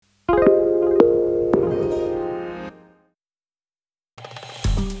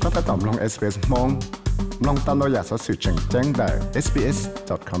ถ้าตอบลง SBS มองลองตามเราอยากสอสื่อแจ้งได้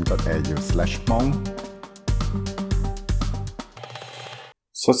sbs.com.au/mong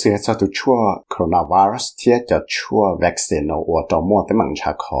สอสื่อจะชั่วโคโรนาไวรัสที่จะชั่ววัคซีนเอาตัวมั่วแต่มังช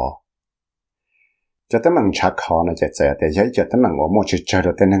าคอจะแต่มังชาคอนะจะเจอแต่ยัยจะแต่มังว่ามั่วจะเจอ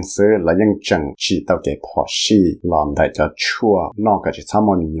แต่หนังสือแล้วยังจังจีตัวเก็บพอชีลอมได้จะชั่วนอกจากจะทำ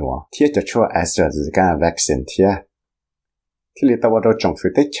มันยัวที่จะชั่วแอสตราเซเนกาวัคซีนที่เราตัวเราจงฝึ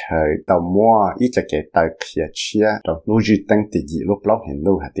กได้เฉยตัวมั่วอีจะเกิดตัวเขียเชียตัวรู้จีตั้งตีจีลูกเล่าเห็น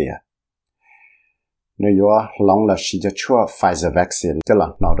ดูหาเดียเนื้อลองละชีจะชั่วไฟเซอร์วัคซีนจะหลั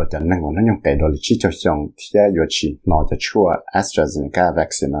งนอเราจะนั่งวันนั้นยังเกิดโดยชีจะยังที่อยู่ชีนอจะชั่วแอสตราเซเนกาวั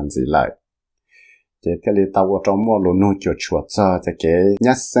คซีนนั่นสิเลยเจ้าที่เราตัวเรามั่วรู้นู่จะชั่วจะเกิด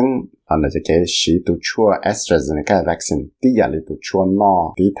ยัดซึ่งอันนั้นจะเกิดชีตัวชั่วแอสตราเซเนกาวัคซีนที่อยากเลยตัวชั่วนอ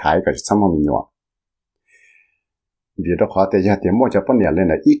ที่ท้ายก็จะสมมีอยู่vì đó khó để ra tiền mua cho bọn nhà lên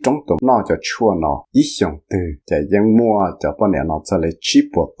là ít trong tụm nó cho chua nó ít xong từ để dân mua cho bọn nhà nó cho lấy cheap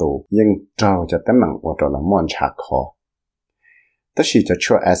bộ tụ dân trâu cho tấm bằng bộ tụ là mua chả khó tất nhiên cho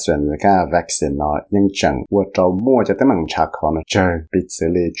chua AstraZeneca vaccine nó dân chẳng bộ trâu mua cho tấm bằng chả khó nó chơi bị xử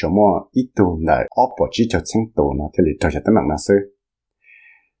lý cho mua ít tụ lại ốp bộ chỉ cho chính tụ nó thì lý cho tấm bằng nó sư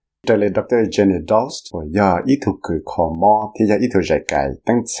đây là Dr. Jenny Dost và giờ ý thuộc cử khó mò thì giờ ý thuộc giải cải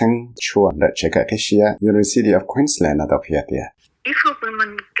tăng chân chua đợi chế cả cái xia University of Queensland ở đó phía kia. If a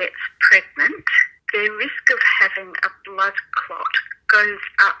woman gets pregnant, the risk of having a blood clot goes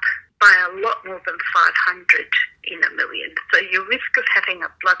up by a lot more than 500 in a million. So your risk of having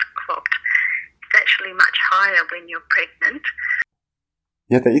a blood clot is actually much higher when you're pregnant.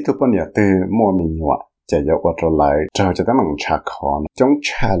 Giờ thì ý thuộc bọn nhà từ mua mình nhọจะยกว่าตัวไหลเราจะต้องมังชาคอนจงช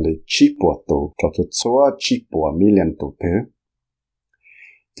าลิชีปัวตัวเราจะชัวชีปัวมิเลียนตัวเถอะ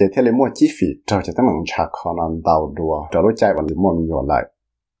จะเทเลมัวจีฟีเราจะต้องมังชาคอนอันดาวดัวเรารู้ใจวันมัวมีอยู่ไหล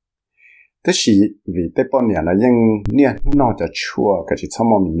แต่ชีวิตแต่ปนเนี่ยนะยังเนี่ยนอกจากชัวก็จะทำ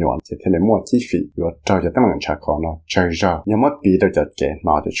มัวมีอยู่จะเทเลมัวจีฟีอยู่เราจะต้องมังชาคอนเนาะใจเรายังไม่ปีเราจะเกิดน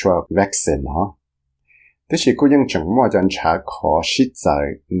อกจากชัววัคซีนเนาะแต่ชีก็ยังจังมั่วจันชาขอชิดใจ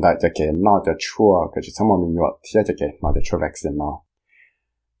ได้จะเกิดนอกจากชั่วก็จะสมมติมีหยดที่จะเกิดนอกจากชั่ววัคซีนเนาะ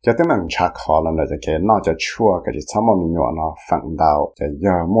จะต้องมันชาขอแล้วจะเกิดนอกจากชั่วก็จะสมมติมีหยดเนาะฝั่งดาวจะเย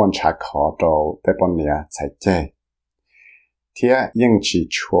อะมั่วชาขอโตแต่ปนเนี่ยใส่ใจที่ยังชี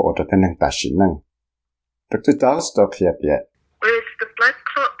ชั่วอดแต่หนึ่งตัดสินหนึ่งดร. Dawesตัวเคลียร์เดีย Whereas the blood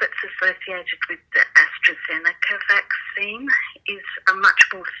clot that's associated with the AstraZeneca vaccine is a much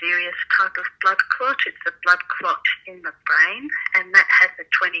more serious type of blood clot. It's a blood clot in the brain, and that has a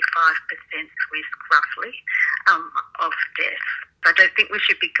 25% risk, roughly, of death. I don't think we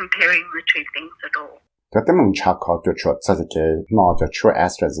should be comparing the two things at all. แต่ถ้ามันชาคอจุดชดจะเกิดนอกจากช่วย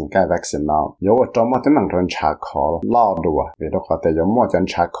AstraZeneca vaccine เนาะยกว่าจอมที่มันโดนชาคอล่อดัวเวลาขอแต่ยกมั่วจน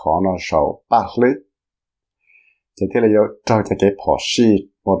ชาคอเนาะโชว์ปากลึกจะที่เราเราจะเก็บพอชี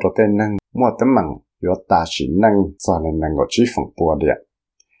หมดตัวเต้นนั่งมั่วตั้งมั่งยอดตาชินั่งสอนนั่งก็ชีฝั่งปัวเดีย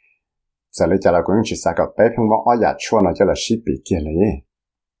จะเลยจะเราก็ยังชีสากับไปเพิ่งว่าอ้อยาชั่วเราจะละชีปีเกี่ยเลย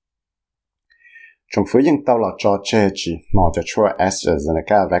จงฟื้นยังเต้าเราจอเจจีนอจะช่วย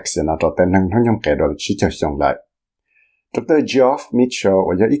AstraZeneca vaccine เราตัวเต้นนั่งทั้งยังเกิดโดยชีจะส่งเลยDr. Geoff Mitchell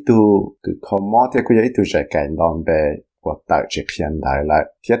ว่าอย่างอีตัวคือข้อมูลที่คุยอย่างอีตัวใจแก่นอนไปว่าตัดจากเขียนได้ละ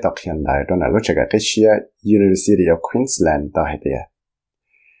ที่ตัดเขียนได้ตอนนั้นรู้จักกับเชีย University of Queensland ต่อให้เดีย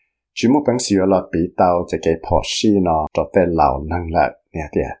จิมุปังสิวเราปีเตาจะเก็บพอชีนอตัวเต้นเหล่านั่งละเนี่ย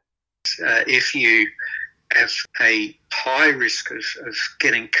เดีย If you have a high risk of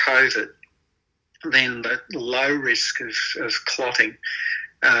getting COVID, then the low risk of clotting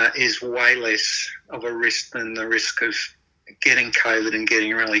is way less of a risk than the risk of getting COVID and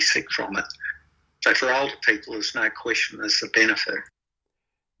getting really sick from it. So for older people, there's no question there's a benefit.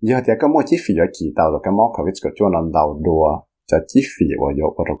 Giờ thì có một chi phí ở kỳ tàu là cái món COVID của chúng nó đầu đùa cho chi phí của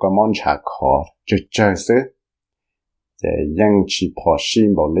dọc và cái món chả khó chơi xứ để dân chỉ bỏ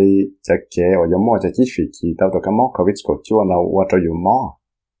xin bảo lý cho kế ở giống mua cho chi phí kỳ tàu là cái món COVID của chúng nó qua cho dùng món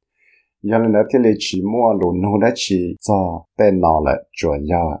giờ là thì lấy chỉ mua luôn nó đã chỉ cho tên nó lại rồi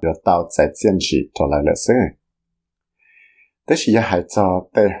giờ tàu sẽ坚trì trở lại là xứแต่สิยังหายใจ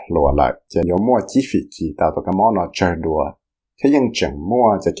แต่หลัวละจะยอมมั่วจีฟีกีตาตัวก็มั่วน่ะเจอดัวแค่ยังจังมั่ว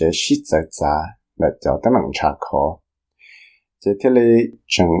จะเกชิใจจ้าและจะแต่มังชาคอจะที่เลย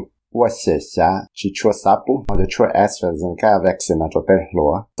จังว่าเสียชาจีชัวซาปุมันจะช่วย AstraZeneca vaccine น่ะตัวแต่หลั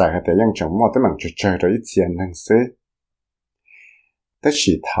วแต่แต่ยังจังมั่วแต่มังจะเจอตัวอีเทียนนั่งซื้อแต่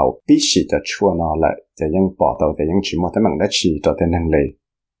สิเท่าปีสิจะชัวน่ะละจะยังปอตัวแต่ยังจีมั่วแต่มังได้ชีตัวแต่นั่งเลย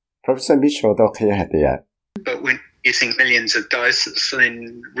Professor Mitchell ตัวเคยให้เดีย But when using millions of doses,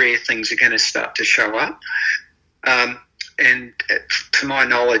 then rare things are going to start to show up. And to my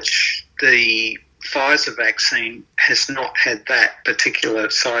knowledge, the Pfizer vaccine has not had that particular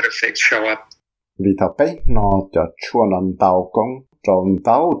side effect show up. Vì thảo bé nó cho chua nón tàu công tròn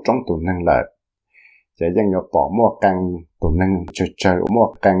tàu trong tủ năng lại. Chỉ dân nhớ bỏ mua căng tủ năng chơi mua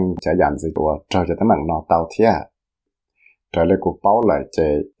căng chỉ dàn gì của cho tấm bằng nó tàu thiệt. Trở lại cuộc báo lại chỉ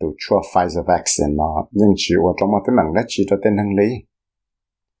tụ chua Pfizer vaccine nó nhưng chỉ ở trong một tấm bằng đã chỉ cho tên năng lý.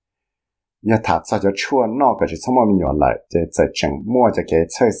 Giờ thật sao cho chua nó cái chỉ xong mà mình nhỏ lại chỉ chỉ chừng mua cho cái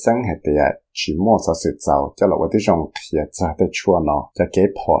chơi sinh hay tiệt chỉ mua sao sự giàu cho là cái trong kia cho cái chua nó cho cái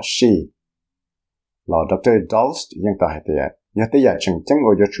bỏ xí. Là Dr. Dolst ยังต่อให้เดียยาที่อยากจึงจัง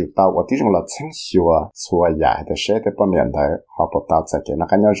ว่าจะจุดตาวว่าที่จงเราทั้งชัวชัวใหญ่แต่เชื่อแต่ปนเรียนได้หอบตาวจะเกิดนัก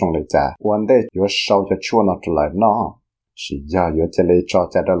การยงเลยจ้าวันเดียวชาวจะชัวนัดเลยเนาะสิยาอยู่จะเลยจอ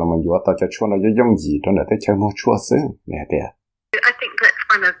จะได้เรามันอยู่ต่อจะชัวเราจะย่งยีตอนนั้นได้เชื่อมั่วชัวซึ่งเนี่ยเดีย I think that's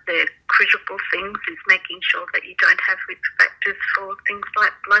one of the critical things is making sure that you don't have risk factors for things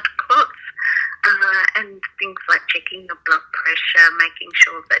like blood clots. And things like checking your blood pressure, making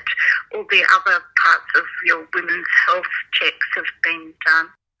sure that all the other parts of your women's health checks have been done.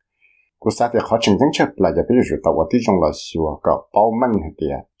 Cú sát thì khó chừng chấp làจะไปอยู่ต่อว่าที่จงเราชัวก็เป้ามั่งเห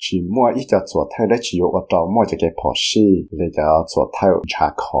ตุchỉ mua ítจะสวดเท่าได้chỉอยู่ว่าต่อมั่วจะเก็บพอชีเลยจะสวดเท่าชา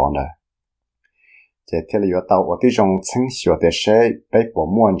คอนะจะที่เราอยู่ต่อว่าที่จง清ชัวแต่ใช้ไปปวด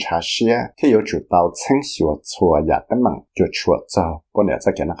มั่วชาเสียที่อยู่จุดต่อ清ชัวชัวอยากได้มั่งจะชัวเจ้าปนเนี่ยจะ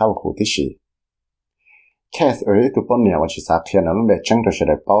เกิดนะครับหูที่ชีแค่ตัวปนเนี่ยว่าชิสาเขียนนั่นเลยจังตัวเฉ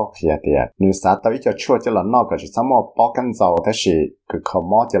ลยป้อเขียเดียหรือสาตัวที่จะชั่วจะละนอกก็จะสมอป้อกันเจ้าแต่สิคือเขา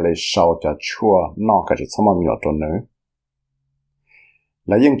มอจะเลยชาวจะชั่วนอกก็จะสมอมีอยู่ตัวนึงแ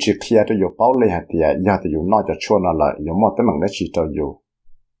ล้วยิ่งจีเขียจะอยู่ป้อเลยเดียยาจะอยู่นอกจะชั่วนั่นแหละอยู่มอแต่มันได้ชีตัวอยู่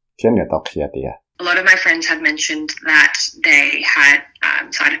เขียนเนี่ยตัวเขียเดีย A lot of my friends have mentioned that they had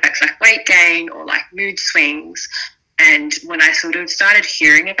side effects like weight gain or like mood swings, and when I sort of started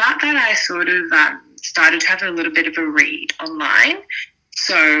hearing about that, I sort of started to have a little bit of a read online.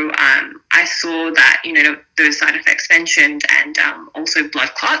 So I saw that, those side effects mentioned and also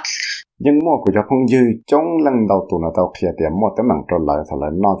blood clots. Nhưng mua của cho phong dư trong lần đầu tụi nó tao kia thì mua tới mảng trở lại thật là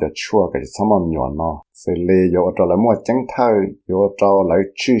nó cho chua cái sao mà nhỏ nó xử lý vô trở lại mua trắng thơi vô trở lại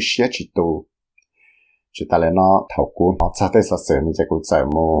chữ xé chỉ tụ chỉ ta lại nó thầu cú nó cha tới sở sự như cái cú giải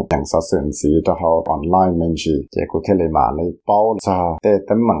mua những sở sự gì đó họ online mình chỉ cái cú thế mà lấy bao cha để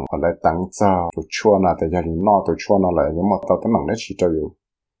tới mảng hoặc là tăng cha tụi chua nào để cho nó tụi chua nó lại nhưng mà tao tới mảng đấy chỉ cho yêu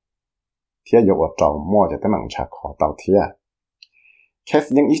thế vô ở trong mua cho tới mảng chả khó tao thếแค่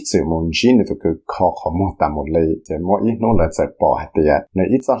ยังอีสื่อมุนจีนตัวคือขอข้อมูลตามหมดเลยจะมั่วอีโน่เลยจะปล่อยเดียใน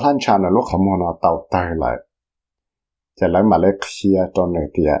อีจะลั่นชาในลูกข้อมูลเราเต่าตายเลยจะเลยมาเลยเคลียร์ตอนหนึ่ง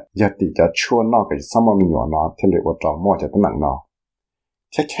เดียยาติจะชั่วนอกกับสมองมีหยวนอที่เรียกว่าจอมั่วจะตั้งหนังนอ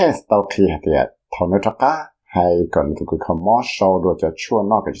แค่เต่าเคลียร์เดียเท่านั้นจะก้าให้ก่อนตัวคือข้อมูลโชว์โดยจะชั่ว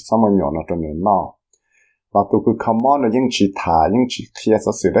นอกกับสมองมีหยวนอตัวหนึ่งนอเราตัวคือข้อมูลเรายังจีถ่ายยังจีเคลียร์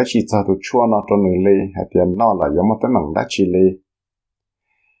สื่อได้จีจะตัวชั่วนอตัวหนึ่งเลยให้เดียนอเลยยังมาตั้งหนังได้จีเลย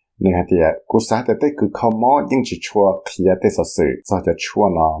นี่ฮะที่กูสาแต่ได้คือข้อมูลยิ่งจะชัวเขียนได้สื่อจะชัว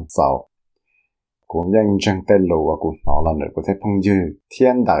นอนเจ้ากูยังจังได้รู้ว่ากูนอนแล้วเนี่ยกูได้พงยืเทีย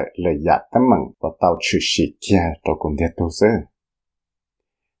นได้เลยอยากตั้งมั่งว่าเต่าชื่อสิเกียตัวกูเดียตัวซื้อ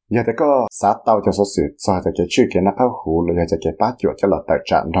อยากแต่ก็สาเต่าจะสื่อจะเกี่ยชื่อเกี่ยนักหูเลยอยากจะเกี่ยป้าจวดจะหลับแต่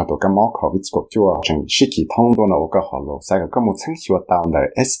จานเราตัวก็มอขอวิจกจัวจังชิกิท่องตัวเราก็หอโลใส่ก็มุดทั้งชัวตามได้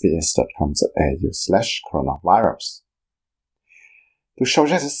sbs.com.au/coronavirus tu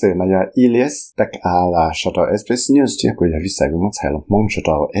changer c'est na ya Elias tak ala shadow SBS News ti ko ya vi sai mo tsai lo mong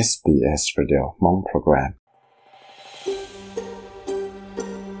shadow SBS radio mong program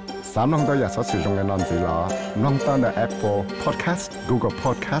sam nong da ya sa su jong le nan zi la nong ta na Apple Podcast Google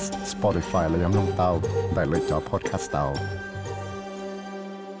Podcast Spotify la yam nong tao dai le cha podcast tao